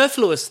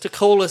superfluous to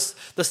call us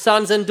the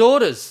sons and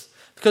daughters,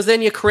 because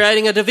then you're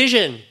creating a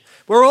division.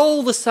 We're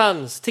all the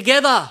sons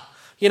together,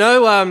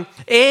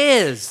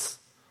 heirs.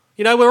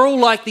 You know, we're all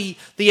like the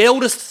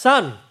eldest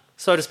son,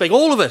 so to speak,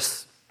 all of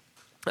us.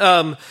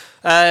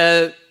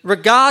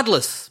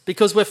 Regardless,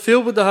 because we're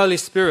filled with the Holy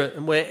Spirit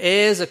and we're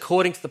heirs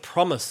according to the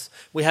promise.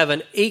 We have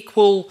an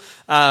equal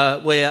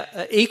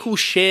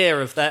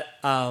share of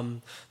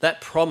that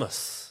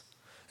promise.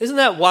 Isn't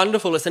that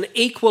wonderful? It's an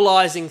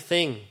equalising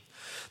thing.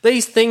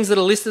 These things that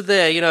are listed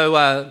there,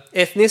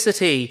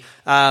 ethnicity,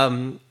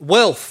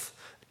 wealth,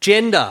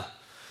 gender,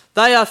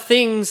 they are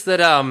things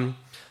that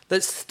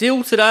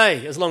still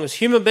today, as long as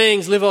human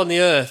beings live on the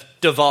earth,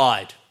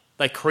 divide.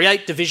 They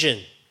create division.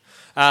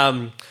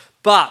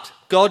 But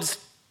God's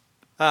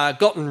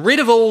gotten rid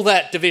of all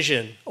that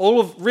division,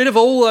 rid of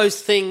all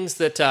those things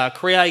that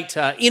create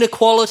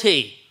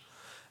inequality,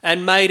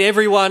 and made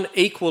everyone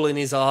equal in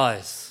his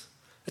eyes.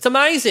 It's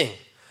amazing.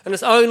 And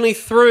it's only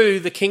through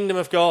the kingdom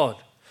of God.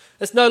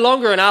 It's no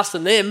longer an us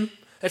and them.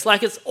 It's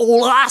like it's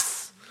all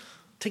us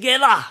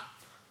together.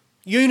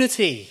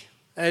 Unity.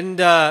 And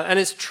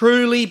it's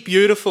truly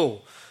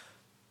beautiful.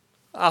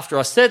 After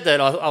I said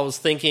that, I was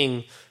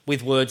thinking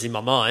with words in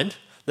my mind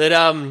that,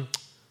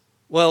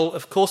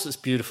 of course it's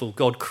beautiful.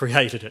 God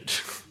created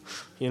it.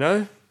 You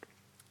know?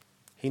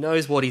 He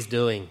knows what he's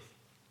doing.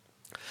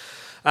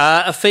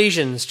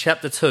 Ephesians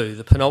chapter 2,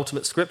 the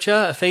penultimate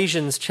scripture.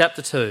 Ephesians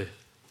chapter 2.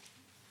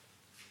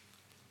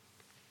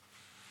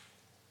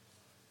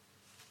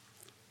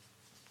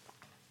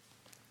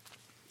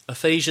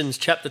 Ephesians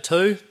chapter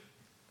 2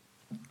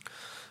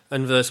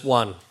 and verse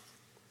 1.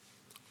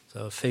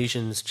 So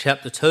Ephesians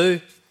chapter 2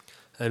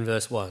 and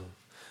verse 1.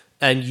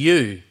 And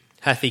you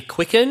hath he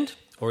quickened,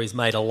 or is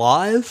made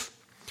alive,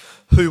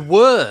 who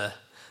were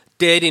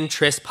dead in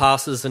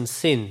trespasses and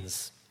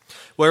sins,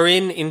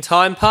 wherein in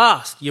time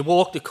past you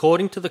walked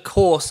according to the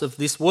course of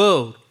this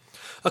world,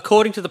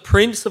 according to the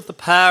prince of the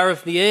power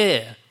of the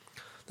air,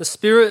 the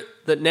spirit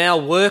that now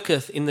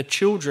worketh in the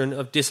children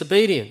of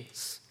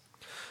disobedience,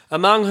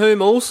 among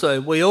whom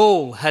also we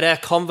all had our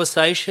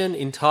conversation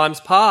in times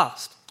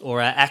past, or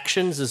our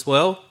actions as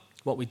well,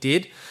 what we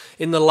did,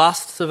 in the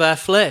lusts of our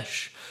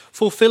flesh,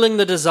 fulfilling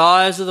the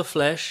desires of the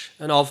flesh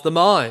and of the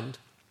mind,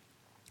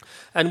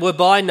 and were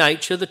by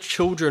nature the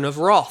children of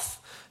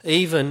wrath,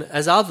 even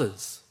as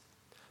others.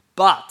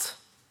 But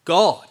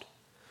God,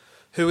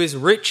 who is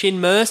rich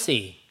in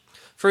mercy,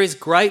 for his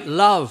great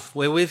love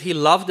wherewith he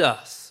loved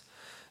us,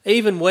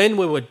 even when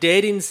we were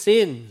dead in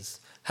sins,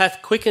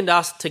 hath quickened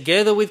us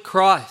together with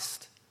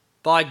Christ.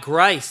 By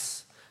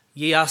grace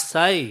ye are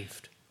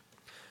saved,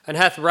 and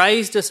hath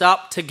raised us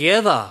up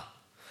together,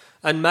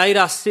 and made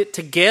us sit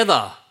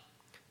together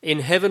in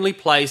heavenly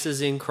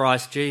places in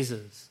Christ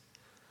Jesus,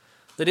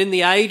 that in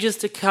the ages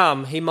to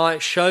come he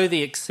might show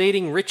the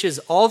exceeding riches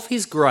of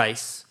his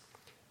grace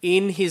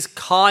in his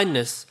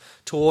kindness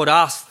toward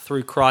us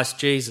through Christ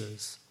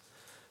Jesus.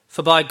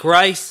 For by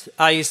grace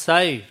are ye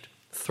saved,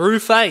 through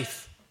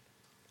faith,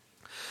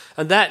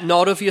 and that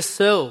not of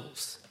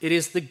yourselves, it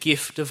is the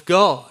gift of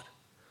God,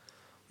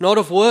 not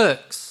of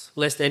works,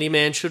 lest any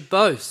man should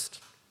boast.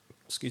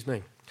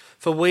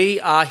 For we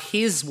are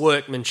his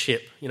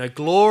workmanship.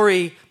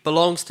 Glory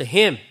belongs to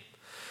him,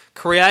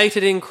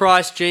 created in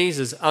Christ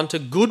Jesus unto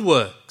good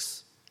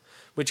works,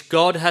 which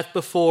God hath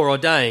before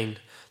ordained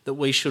that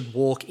we should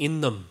walk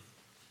in them.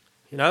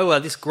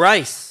 This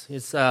grace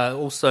is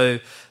also,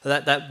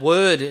 that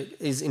word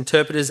is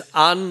interpreted as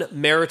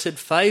unmerited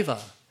favour.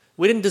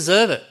 We didn't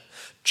deserve it.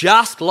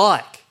 Just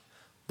like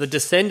the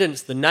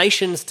descendants, the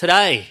nations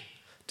today,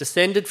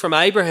 descended from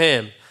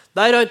Abraham,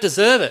 they don't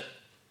deserve it.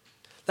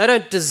 They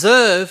don't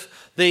deserve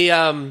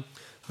the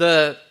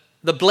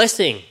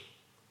blessing,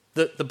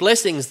 the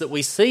blessings that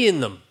we see in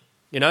them.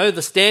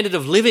 The standard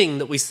of living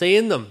that we see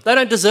in them. They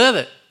don't deserve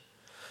it.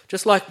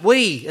 Just like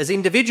we as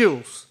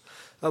individuals,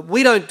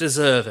 we don't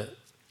deserve it.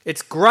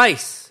 It's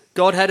grace.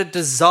 God had a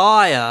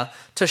desire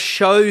to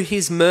show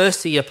his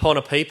mercy upon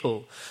a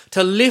people,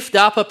 to lift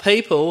up a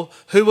people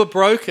who were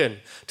broken,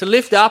 to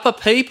lift up a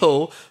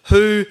people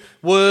who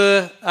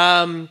were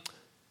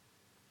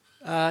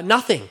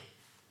nothing,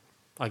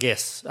 I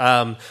guess,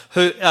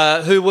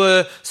 who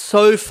were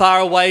so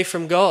far away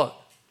from God,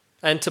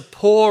 and to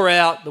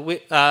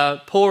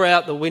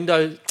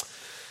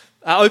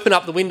open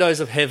up the windows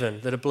of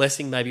heaven that a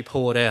blessing may be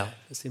poured out.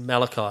 It's in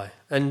Malachi,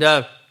 and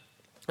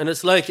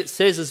it's like it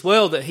says as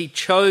well that he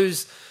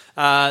chose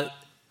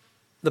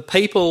the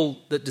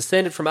people that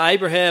descended from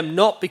Abraham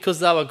not because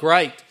they were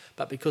great,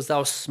 but because they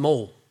were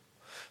small,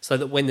 so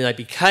that when they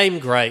became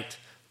great,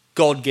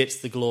 God gets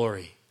the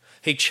glory.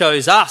 He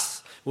chose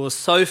us. We were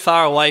so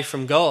far away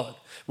from God.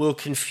 We were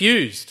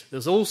confused.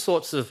 There's all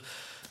sorts of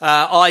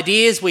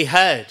ideas we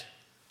had.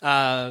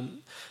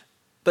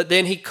 But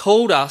then he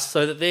called us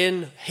so that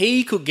then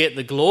he could get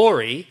the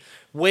glory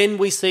when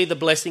we see the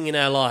blessing in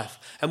our life.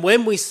 And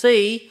when we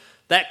see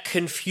that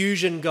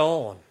confusion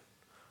gone,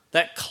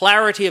 that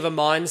clarity of a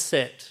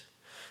mindset,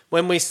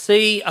 when we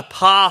see a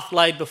path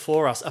laid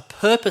before us, a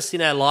purpose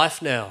in our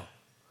life now,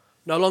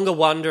 no longer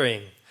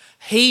wondering,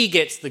 he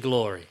gets the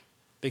glory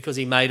because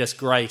he made us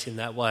great in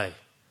that way.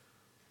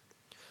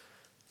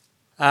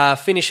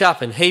 Finish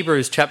up in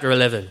Hebrews chapter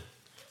 11.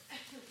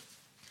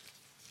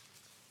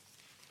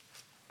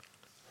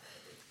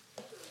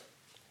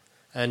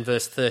 And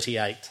verse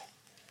 38.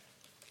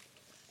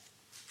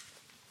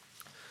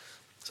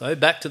 So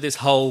back to this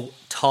whole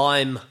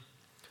time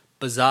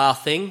bizarre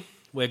thing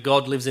where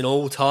God lives in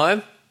all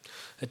time.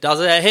 It does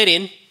our head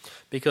in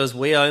because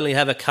we only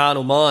have a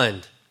carnal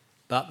mind.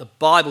 But the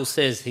Bible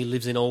says he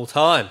lives in all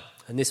time.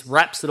 And this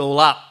wraps it all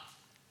up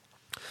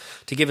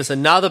to give us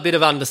another bit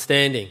of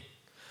understanding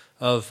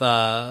of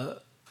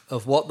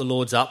what the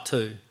Lord's up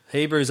to.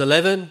 Hebrews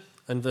 11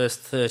 and verse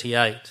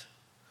 38.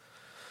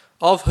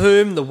 Of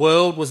whom the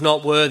world was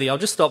not worthy. I'll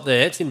just stop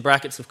there. It's in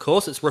brackets, of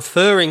course. It's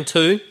referring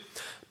to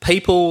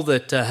people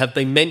that have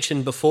been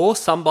mentioned before,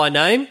 some by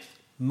name,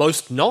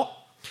 most not.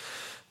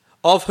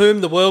 Of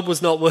whom the world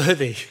was not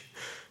worthy.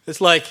 It's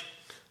like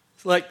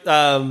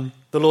the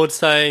Lord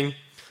saying,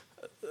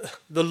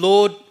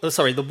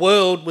 the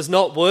world was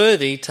not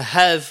worthy to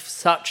have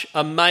such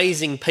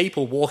amazing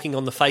people walking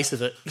on the face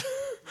of it.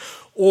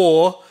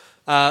 Or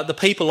the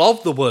people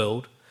of the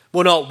world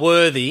were not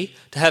worthy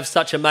to have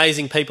such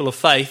amazing people of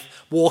faith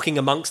walking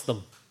amongst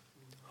them.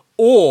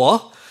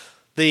 Or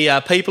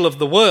the people of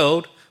the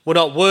world were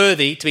not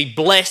worthy to be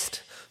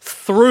blessed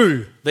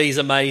through these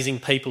amazing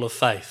people of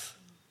faith.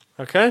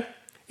 Okay?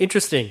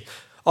 Interesting.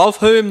 Of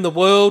whom the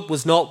world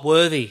was not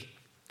worthy.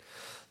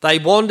 They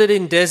wandered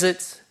in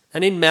deserts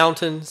and in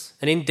mountains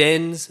and in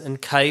dens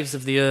and caves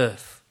of the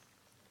earth.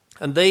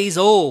 And these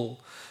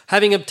all,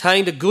 having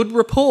obtained a good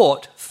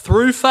report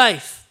through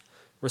faith,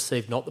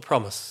 received not the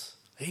promise,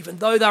 even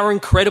though they were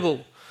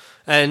incredible.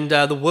 And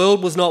the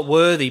world was not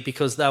worthy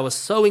because they were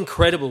so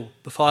incredible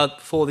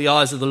before the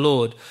eyes of the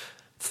Lord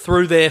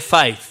through their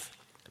faith,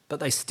 but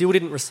they still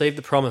didn't receive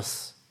the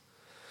promise.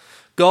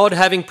 God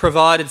having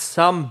provided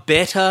some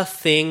better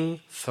thing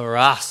for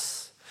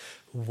us.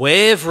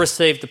 We've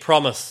received the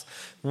promise.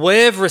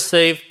 We've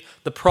received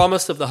the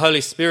promise of the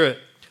Holy Spirit.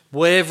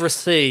 We've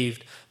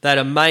received that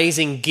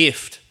amazing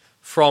gift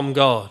from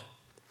God.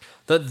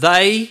 That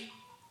they,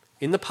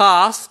 in the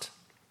past,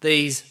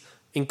 these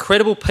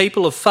incredible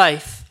people of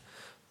faith,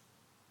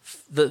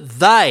 that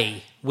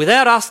they,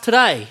 without us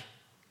today,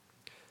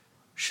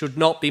 should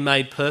not be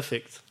made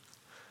perfect.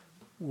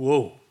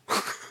 Whoa.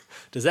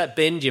 Does that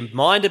bend your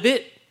mind a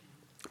bit?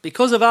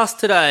 Because of us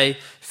today,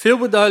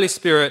 filled with the Holy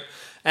Spirit,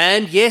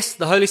 and yes,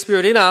 the Holy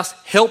Spirit in us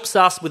helps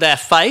us with our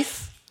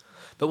faith,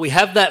 but we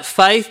have that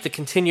faith to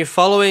continue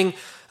following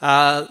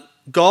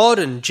God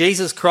and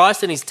Jesus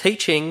Christ and his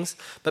teachings,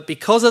 but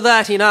because of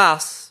that in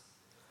us,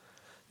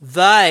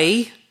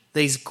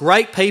 these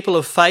great people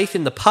of faith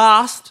in the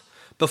past,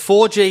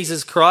 before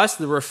Jesus Christ,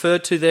 they're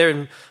referred to there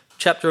in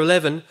chapter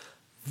 11,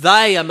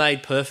 they are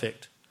made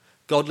perfect.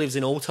 God lives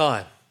in all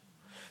time.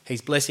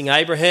 He's blessing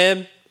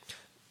Abraham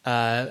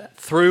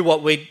through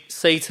what we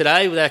see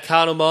today with our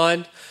carnal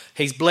mind.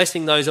 He's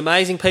blessing those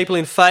amazing people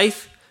in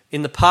faith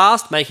in the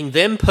past, making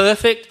them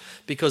perfect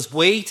because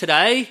we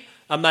today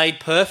are made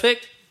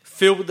perfect,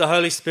 filled with the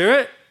Holy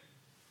Spirit.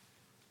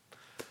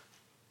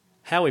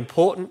 How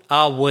important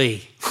are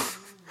we?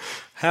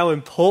 How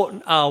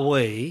important are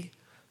we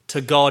to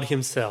God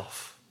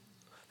himself?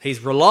 He's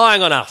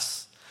relying on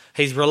us.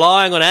 He's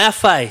relying on our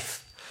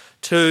faith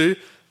to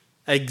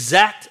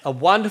exact a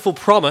wonderful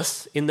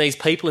promise in these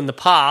people in the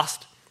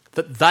past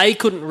that they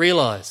couldn't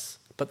realise,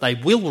 but they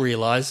will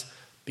realise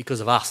because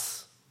of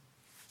us.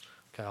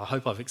 Okay, I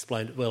hope I've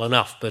explained it well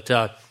enough, but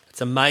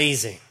it's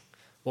amazing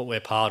what we're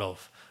part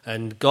of.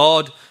 And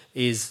God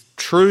is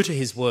true to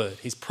his word.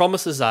 His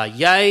promises are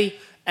yea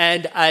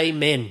and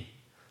amen.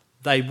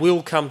 They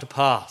will come to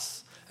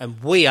pass,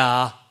 and we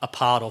are a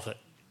part of it.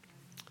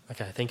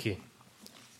 Okay, thank you.